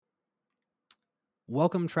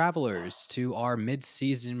Welcome, travelers, to our mid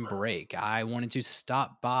season break. I wanted to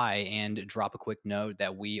stop by and drop a quick note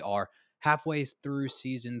that we are halfway through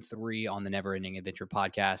season three on the Never Ending Adventure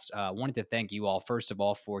podcast. Wanted to thank you all, first of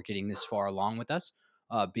all, for getting this far along with us,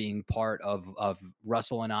 being part of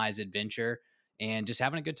Russell and I's adventure, and just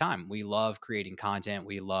having a good time. We love creating content,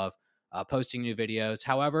 we love posting new videos.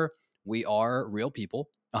 However, we are real people.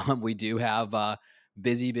 We do have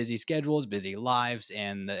busy schedules, busy lives,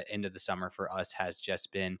 and the end of the summer for us has just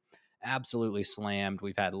been absolutely slammed.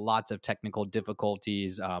 We've had lots of technical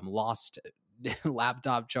difficulties, lost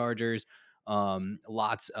laptop chargers,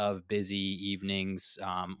 lots of busy evenings,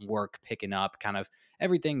 work picking up, kind of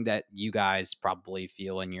everything that you guys probably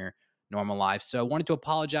feel in your normal life. So, wanted to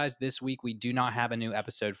apologize this week. We do not have a new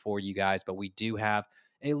episode for you guys, but we do have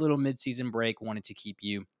a little mid-season break. Wanted to keep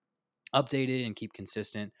you updated and keep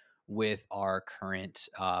consistent with our current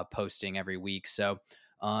posting every week. So,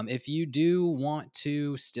 if you do want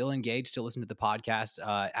to still engage, to listen to the podcast,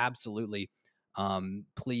 absolutely.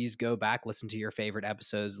 Please go back, listen to your favorite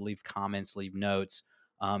episodes, leave comments, leave notes,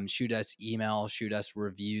 shoot us email, shoot us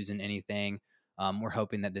reviews and anything. We're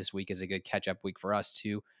hoping that this week is a good catch up week for us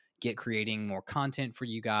to get creating more content for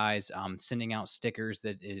you guys, sending out stickers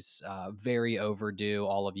that is very overdue.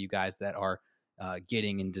 All of you guys that are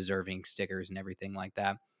getting and deserving stickers and everything like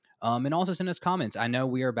that. And also send us comments. I know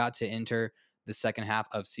we are about to enter the second half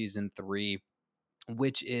of season three,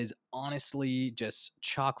 which is honestly just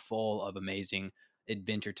chock full of amazing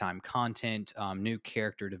Adventure Time content, new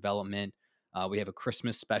character development. We have a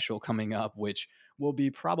Christmas special coming up, which we'll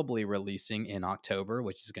be probably releasing in October,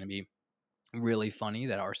 which is going to be really funny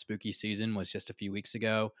that our spooky season was just a few weeks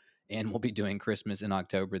ago and we'll be doing Christmas in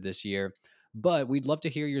October this year. But we'd love to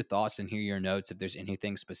hear your thoughts and hear your notes if there's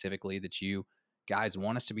anything specifically that you guys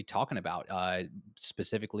want us to be talking about,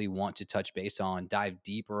 specifically want to touch base on, dive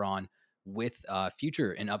deeper on with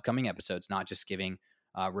future and upcoming episodes, not just giving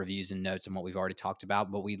reviews and notes on what we've already talked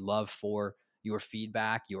about, but we'd love for your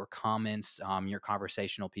feedback, your comments, your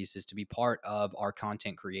conversational pieces to be part of our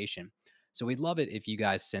content creation. So we'd love it if you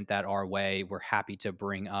guys sent that our way. We're happy to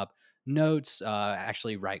bring up notes,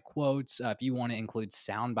 actually write quotes. If you want to include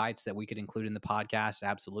sound bites that we could include in the podcast,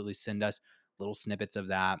 absolutely send us little snippets of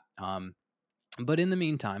that. But in the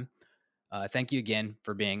meantime, thank you again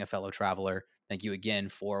for being a fellow traveler. Thank you again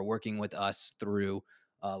for working with us through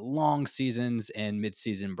long seasons and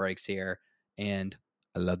mid-season breaks here. And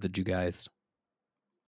I love that you guys.